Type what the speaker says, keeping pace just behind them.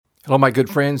Hello, my good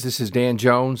friends. This is Dan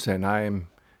Jones, and I am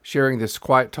sharing this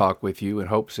quiet talk with you in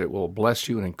hopes it will bless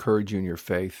you and encourage you in your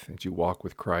faith as you walk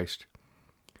with Christ.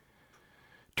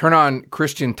 Turn on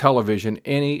Christian television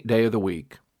any day of the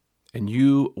week, and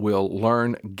you will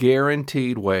learn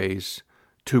guaranteed ways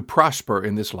to prosper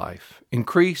in this life,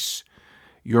 increase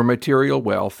your material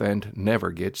wealth, and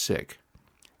never get sick.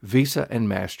 Visa and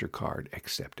MasterCard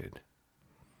accepted.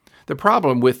 The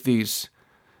problem with these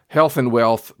health and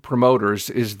wealth promoters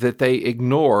is that they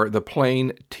ignore the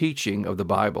plain teaching of the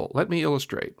Bible. Let me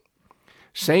illustrate.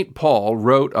 St. Paul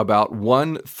wrote about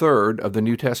 1/3 of the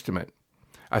New Testament.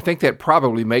 I think that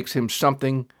probably makes him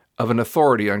something of an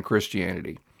authority on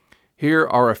Christianity. Here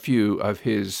are a few of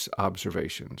his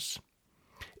observations.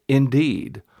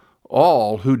 Indeed,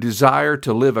 all who desire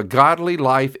to live a godly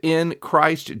life in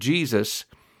Christ Jesus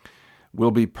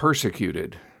will be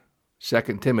persecuted.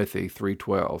 2 Timothy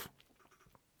 3:12.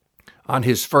 On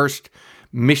his first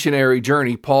missionary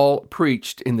journey, Paul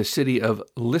preached in the city of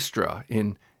Lystra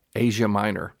in Asia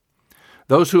Minor.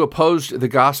 Those who opposed the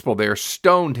gospel there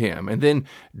stoned him and then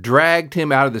dragged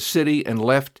him out of the city and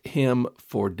left him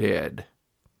for dead.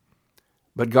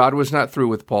 But God was not through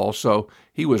with Paul, so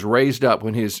he was raised up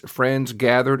when his friends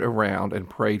gathered around and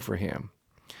prayed for him.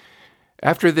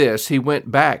 After this, he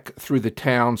went back through the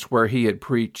towns where he had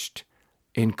preached,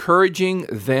 encouraging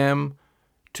them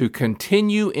to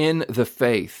continue in the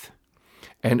faith,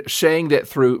 and saying that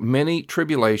through many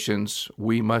tribulations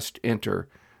we must enter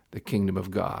the kingdom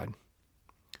of God.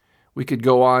 We could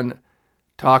go on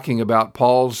talking about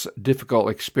Paul's difficult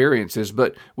experiences,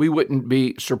 but we wouldn't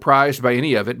be surprised by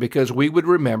any of it because we would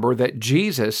remember that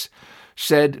Jesus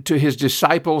said to his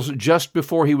disciples just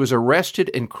before he was arrested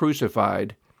and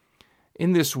crucified,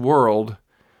 "In this world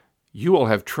you will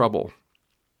have trouble."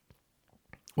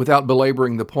 Without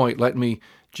belaboring the point, let me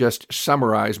just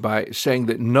summarize by saying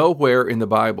that nowhere in the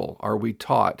Bible are we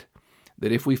taught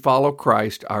that if we follow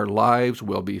Christ, our lives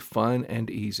will be fun and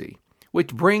easy.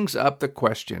 Which brings up the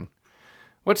question,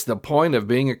 what's the point of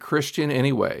being a Christian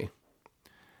anyway?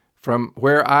 From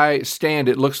where I stand,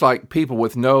 it looks like people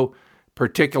with no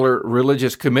particular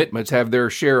religious commitments have their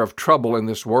share of trouble in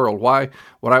this world. Why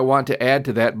would I want to add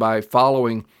to that by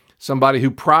following somebody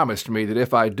who promised me that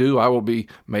if I do, I will be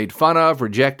made fun of,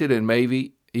 rejected, and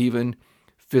maybe even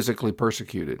physically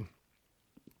persecuted?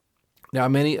 Now,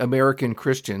 many American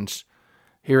Christians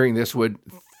hearing this would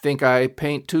think I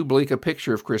paint too bleak a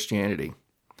picture of Christianity.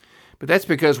 But that's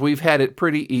because we've had it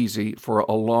pretty easy for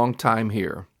a long time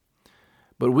here.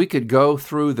 But we could go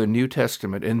through the New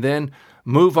Testament and then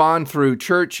move on through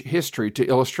church history to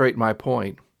illustrate my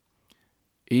point.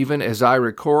 Even as I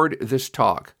record this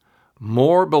talk,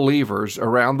 more believers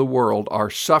around the world are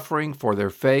suffering for their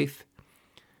faith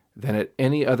than at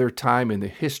any other time in the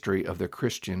history of the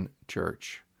Christian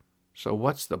church. So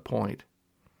what's the point?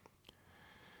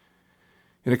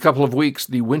 In a couple of weeks,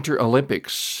 the Winter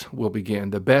Olympics will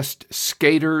begin. The best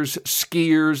skaters,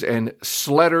 skiers, and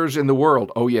sledders in the world,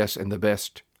 oh yes, and the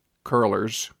best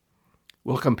curlers,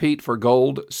 will compete for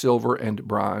gold, silver, and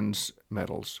bronze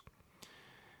medals.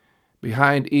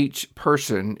 Behind each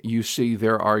person, you see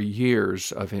there are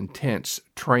years of intense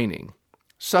training,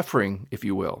 suffering, if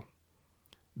you will.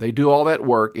 They do all that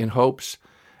work in hopes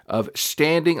of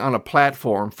standing on a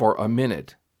platform for a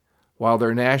minute while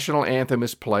their national anthem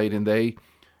is played and they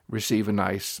receive a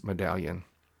nice medallion.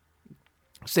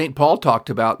 St. Paul talked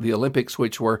about the Olympics,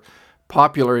 which were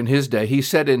popular in his day. He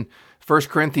said in 1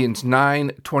 Corinthians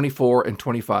 9:24 and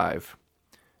 25,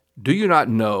 "Do you not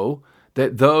know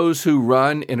that those who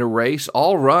run in a race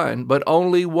all run, but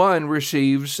only one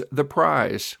receives the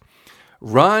prize?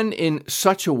 Run in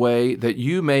such a way that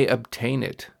you may obtain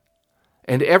it.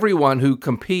 And everyone who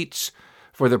competes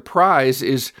for the prize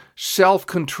is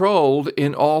self-controlled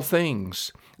in all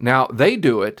things. Now they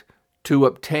do it to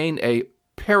obtain a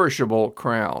perishable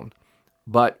crown,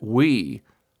 but we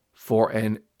for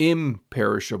an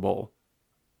imperishable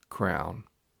crown."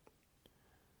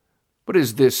 What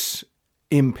is this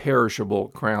imperishable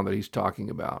crown that he's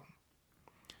talking about?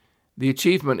 The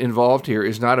achievement involved here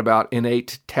is not about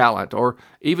innate talent or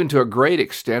even to a great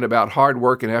extent about hard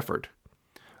work and effort.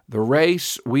 The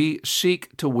race we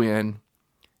seek to win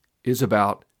is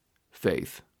about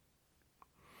faith.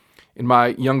 In my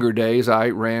younger days, I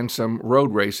ran some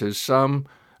road races, some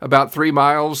about 3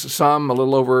 miles, some a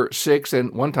little over 6,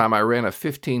 and one time I ran a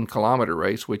 15-kilometer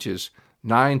race, which is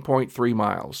 9.3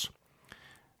 miles.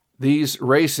 These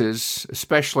races,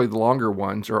 especially the longer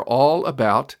ones, are all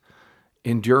about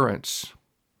endurance.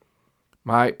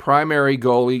 My primary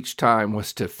goal each time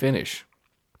was to finish.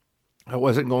 I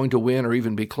wasn't going to win or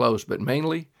even be close, but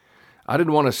mainly I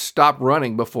didn't want to stop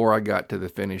running before I got to the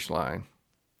finish line.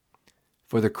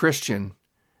 For the Christian,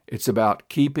 it's about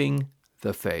keeping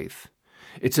the faith.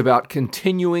 It's about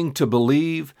continuing to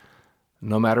believe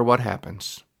no matter what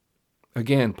happens.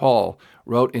 Again, Paul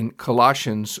wrote in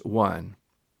Colossians 1,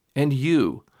 "And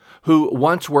you, who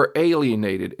once were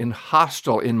alienated and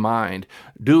hostile in mind,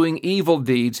 doing evil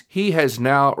deeds, he has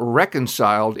now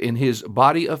reconciled in his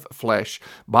body of flesh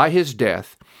by his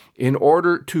death, in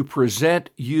order to present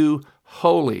you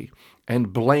holy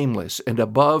and blameless and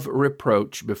above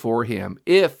reproach before him,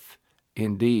 if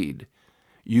indeed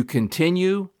you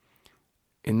continue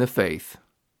in the faith,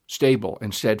 stable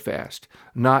and steadfast,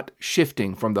 not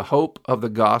shifting from the hope of the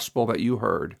gospel that you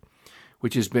heard,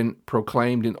 which has been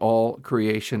proclaimed in all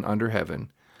creation under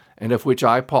heaven, and of which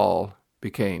I, Paul,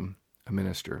 became a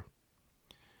minister."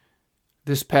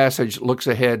 This passage looks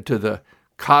ahead to the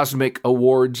cosmic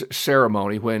awards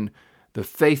ceremony when the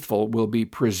faithful will be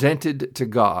presented to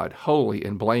God, holy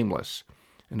and blameless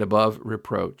and above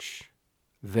reproach.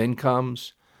 Then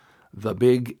comes the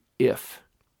big if.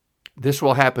 This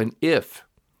will happen if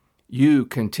you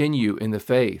continue in the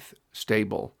faith,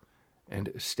 stable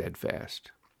and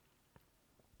steadfast.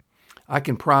 I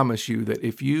can promise you that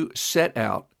if you set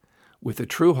out with a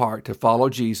true heart to follow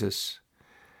Jesus,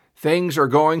 things are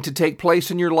going to take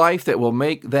place in your life that will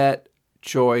make that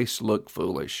choice look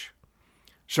foolish.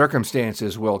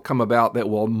 Circumstances will come about that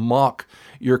will mock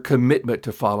your commitment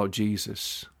to follow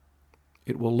Jesus.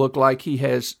 It will look like he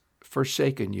has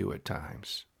forsaken you at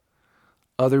times.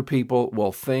 Other people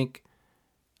will think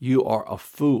you are a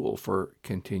fool for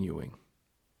continuing.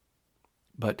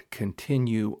 But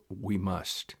continue we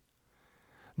must.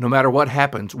 No matter what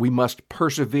happens, we must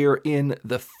persevere in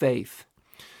the faith.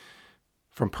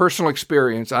 From personal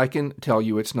experience, I can tell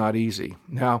you it's not easy.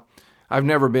 Now, I've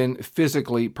never been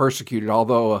physically persecuted,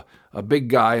 although a big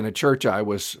guy in a church I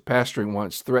was pastoring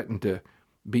once threatened to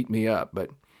beat me up. But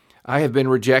I have been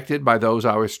rejected by those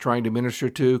I was trying to minister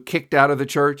to, kicked out of the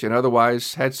church, and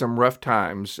otherwise had some rough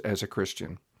times as a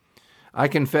Christian. I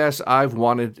confess I've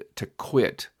wanted to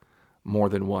quit more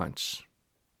than once.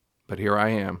 But here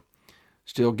I am,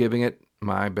 still giving it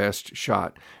my best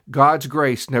shot. God's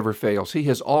grace never fails. He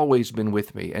has always been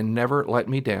with me and never let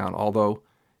me down, although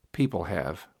people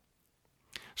have.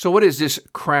 So what is this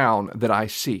crown that I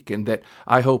seek and that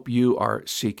I hope you are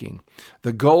seeking?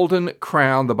 The golden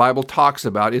crown the Bible talks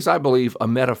about is, I believe, a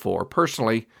metaphor.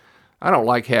 Personally, I don't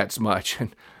like hats much,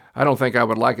 and I don't think I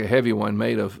would like a heavy one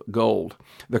made of gold.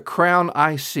 The crown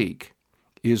I seek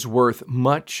is worth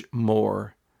much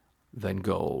more than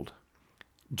gold.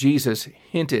 Jesus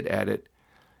hinted at it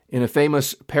in a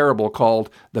famous parable called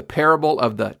the parable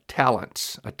of the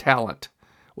talents. A talent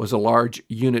was a large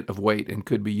unit of weight and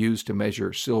could be used to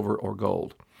measure silver or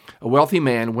gold. A wealthy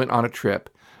man went on a trip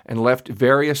and left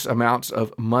various amounts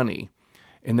of money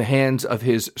in the hands of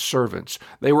his servants.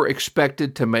 They were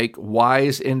expected to make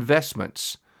wise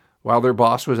investments while their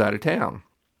boss was out of town.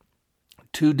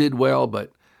 2 did well,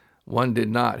 but 1 did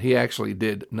not. He actually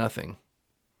did nothing.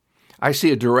 I see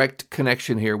a direct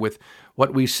connection here with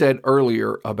what we said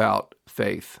earlier about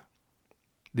faith.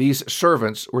 These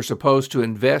servants were supposed to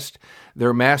invest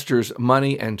their master's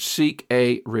money and seek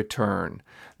a return.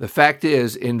 The fact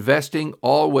is, investing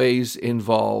always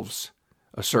involves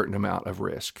a certain amount of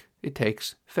risk. It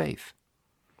takes faith.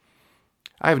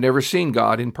 I have never seen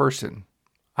God in person.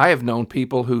 I have known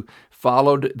people who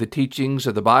followed the teachings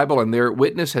of the Bible, and their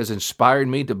witness has inspired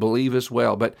me to believe as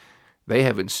well, but they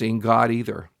haven't seen God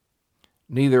either.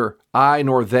 Neither I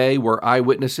nor they were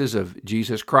eyewitnesses of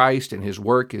Jesus Christ and his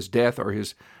work, his death, or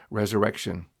his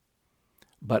resurrection.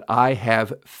 But I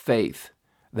have faith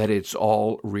that it's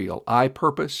all real. I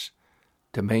purpose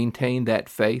to maintain that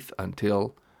faith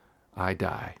until I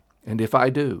die. And if I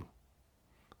do,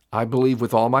 I believe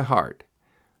with all my heart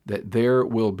that there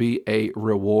will be a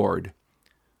reward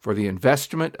for the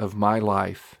investment of my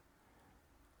life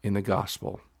in the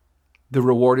gospel. The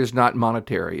reward is not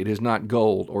monetary. It is not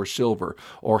gold or silver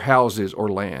or houses or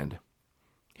land.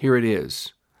 Here it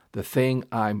is, the thing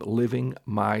I'm living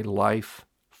my life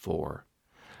for.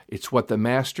 It's what the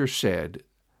master said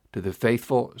to the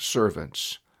faithful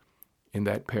servants in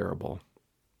that parable.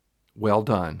 Well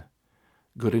done,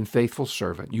 good and faithful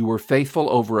servant. You were faithful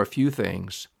over a few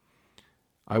things.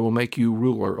 I will make you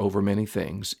ruler over many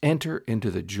things. Enter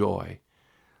into the joy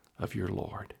of your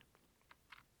Lord.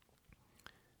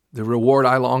 The reward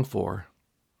I long for,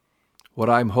 what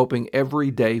I'm hoping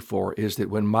every day for, is that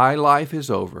when my life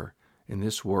is over in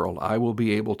this world, I will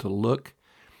be able to look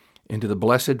into the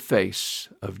blessed face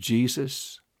of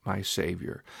Jesus, my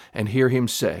Savior, and hear him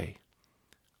say,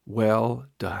 "Well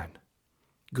done,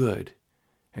 good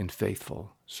and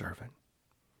faithful servant."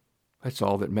 That's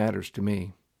all that matters to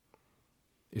me.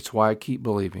 It's why I keep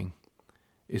believing.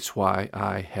 It's why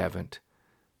I haven't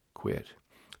quit.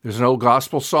 There's an old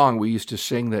gospel song we used to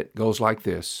sing that goes like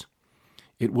this.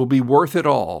 It will be worth it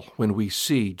all when we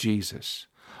see Jesus.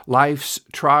 Life's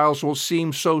trials will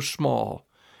seem so small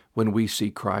when we see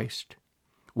Christ.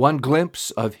 One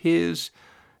glimpse of His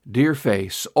dear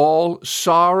face, all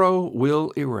sorrow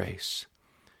will erase.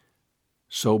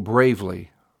 So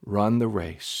bravely run the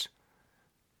race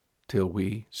till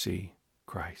we see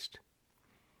Christ.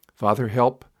 Father,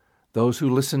 help those who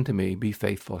listen to me be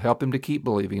faithful. Help them to keep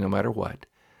believing no matter what,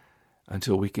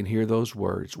 until we can hear those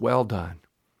words, well done,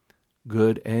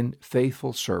 good and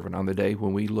faithful servant, on the day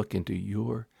when we look into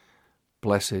your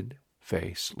blessed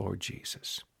face, Lord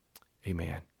Jesus.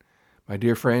 Amen. My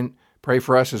dear friend, pray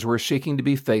for us as we're seeking to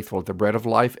be faithful at the Bread of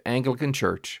Life Anglican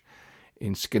Church.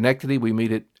 In Schenectady, we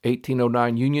meet at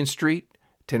 1809 Union Street,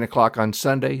 10 o'clock on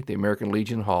Sunday, at the American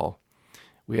Legion Hall.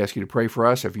 We ask you to pray for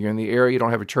us. If you're in the area, you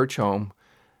don't have a church home,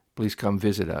 please come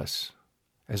visit us.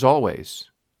 As always,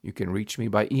 you can reach me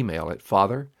by email at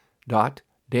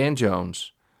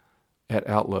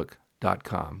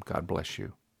father.danjones@outlook.com. God bless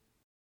you.